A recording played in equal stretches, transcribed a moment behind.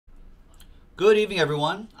Good evening,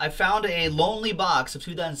 everyone. I found a lonely box of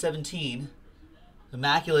 2017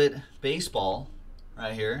 Immaculate Baseball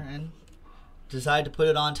right here and decided to put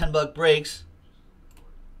it on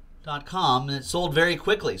 10buckbreaks.com, and it sold very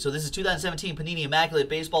quickly. So this is 2017 Panini Immaculate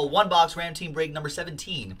Baseball, one box random team break number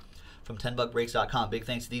 17 from 10buckbreaks.com. Big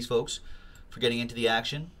thanks to these folks for getting into the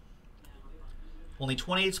action. Only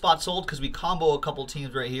 28 spots sold because we combo a couple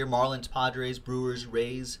teams right here. Marlins, Padres, Brewers,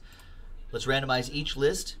 Rays. Let's randomize each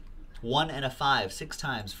list. 1 and a 5, 6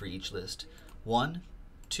 times for each list. 1,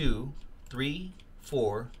 2, 3,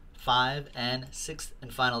 4, 5, and 6th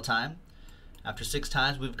and final time. After 6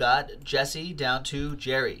 times, we've got Jesse down to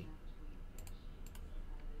Jerry.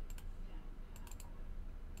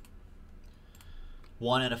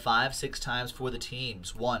 One and a 5, 6 times for the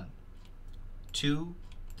teams. 1, 2,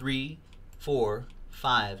 3, 4,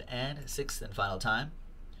 5, and 6th and final time.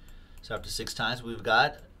 So after 6 times, we've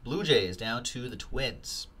got Blue Jays down to the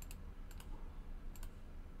Twins.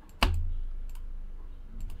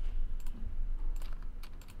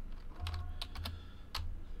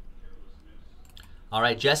 All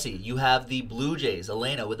right, Jesse, you have the Blue Jays.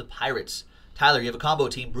 Elena with the Pirates. Tyler, you have a combo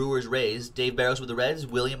team, Brewers, Rays. Dave Barrows with the Reds.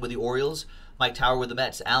 William with the Orioles. Mike Tower with the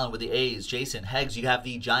Mets. Alan with the A's. Jason, Heggs, you have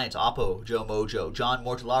the Giants. Oppo, Joe Mojo. John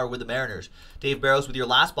Mortellaro with the Mariners. Dave Barrows with your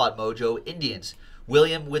last spot, Mojo. Indians.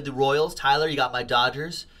 William with the Royals. Tyler, you got my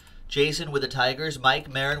Dodgers. Jason with the Tigers. Mike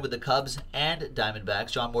Marin with the Cubs and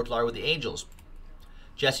Diamondbacks. John Mortellaro with the Angels.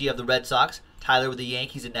 Jesse, you have the Red Sox. Tyler with the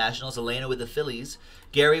Yankees and Nationals. Elena with the Phillies.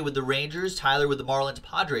 Gary with the Rangers. Tyler with the Marlins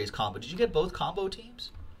Padres combo. Did you get both combo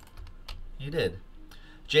teams? You did.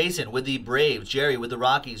 Jason with the Braves. Jerry with the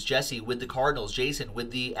Rockies. Jesse with the Cardinals. Jason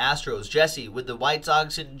with the Astros. Jesse with the White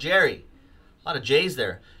Sox and Jerry. A lot of J's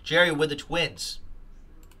there. Jerry with the Twins.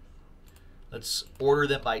 Let's order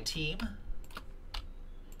them by team.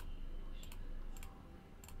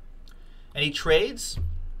 Any trades?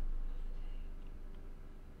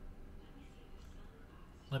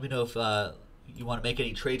 Let me know if you want to make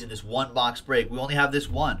any trades in this one box break. We only have this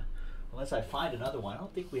one. Unless I find another one. I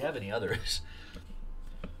don't think we have any others.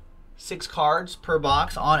 6 cards per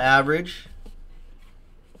box on average.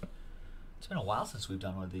 It's been a while since we've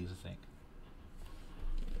done one of these, I think.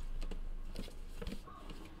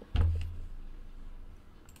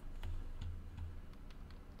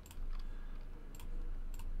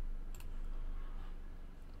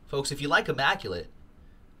 Folks, if you like Immaculate,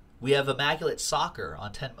 we have Immaculate Soccer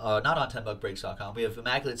on not on 10buckbreaks.com. We have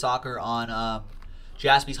Immaculate Soccer on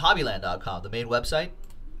JaspysHobbyland.com, the main website.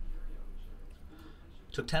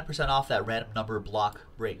 Took 10% off that random number block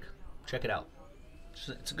break. Check it out.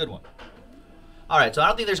 It's a good one. All right, so I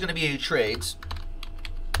don't think there's going to be any trades.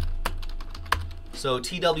 So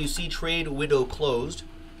TWC trade window closed.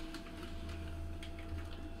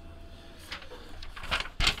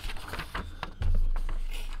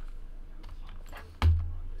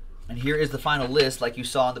 And here is the final list like you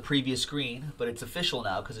saw on the previous screen, but it's official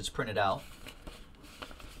now because it's printed out.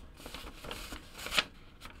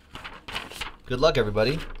 Good luck,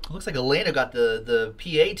 everybody. It looks like Elena got the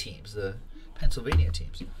PA teams, the Pennsylvania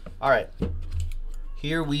teams. All right,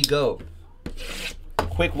 here we go.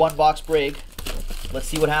 Quick one box break. Let's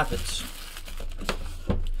see what happens.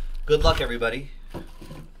 Good luck, everybody.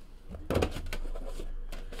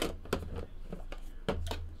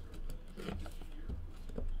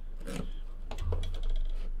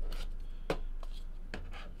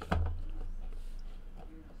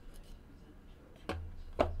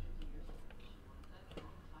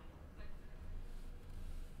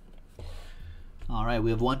 All right,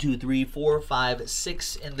 we have 1, 2, 3, 4, 5,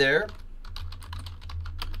 6 in there.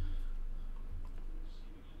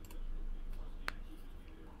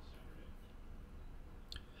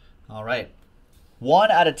 All right,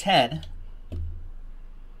 1 out of 10.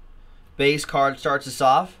 Base card starts us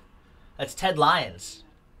off. That's Ted Lyons.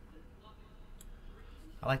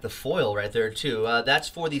 I like the foil right there too. That's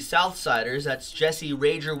for the Southsiders. That's Jesse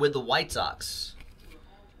Rager with the White Sox.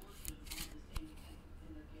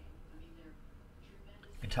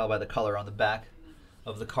 You can tell by the color on the back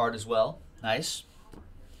of the card as well. Nice.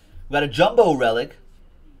 We got a jumbo relic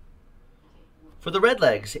for the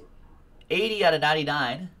Redlegs. 80 out of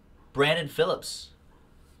 99. Brandon Phillips.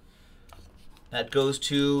 That goes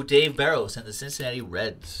to Dave Barrows and the Cincinnati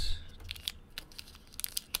Reds.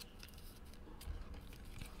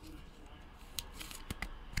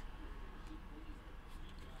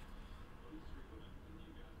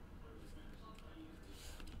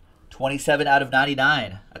 $27 out of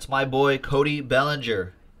 99. That's my boy Cody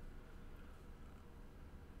Bellinger.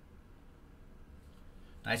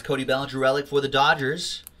 Nice Cody Bellinger relic for the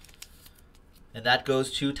Dodgers. And that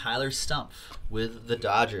goes to Tyler Stumpf with the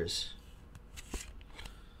Dodgers.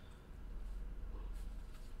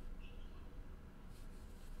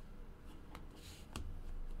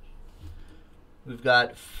 We've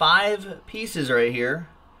got 5 pieces right here.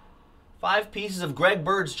 5 pieces of Greg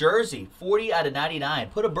Bird's jersey. 40 out of 99.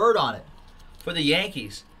 Put a bird on it for the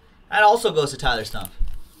Yankees. That also goes to Tyler Stump.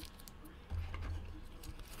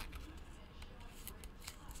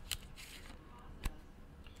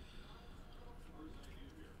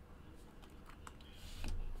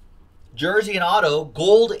 Jersey and auto,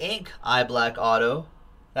 gold ink eye black auto.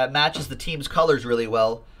 That matches the team's colors really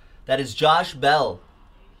well. That is Josh Bell.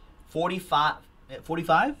 45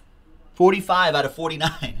 out of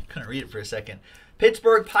 49. Couldn't read it for a second.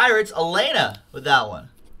 Pittsburgh Pirates, Elena with that one.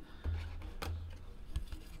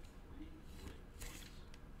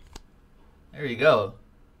 There you go.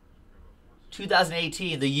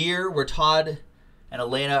 2018, the year where Todd and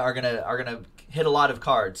Elena are gonna hit a lot of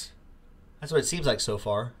cards. That's what it seems like so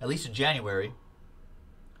far, at least in January.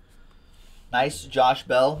 Nice Josh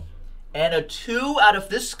Bell. And a 2 out of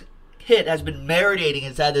this hit has been marinating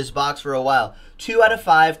inside this box for a while. 2 out of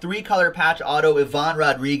 5, 3-color patch auto, Ivan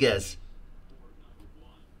Rodriguez.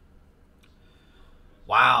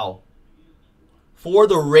 Wow. For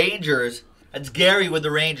the Rangers. That's Gary with the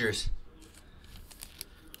Rangers.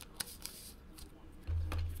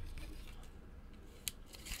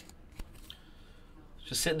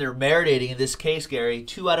 Just sitting there marinating in this case, Gary.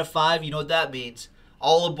 2 out of 5, you know what that means.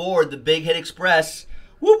 All aboard the Big Hit Express.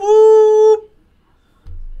 Whoop whoop!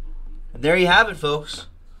 And there you have it, folks.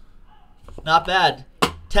 Not bad.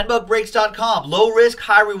 10buckbreaks.com. Low risk,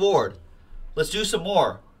 high reward. Let's do some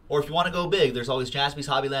more. Or if you want to go big, there's always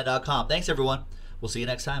JaspysHobbyland.com. Thanks, everyone. We'll see you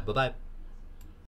next time. Bye-bye.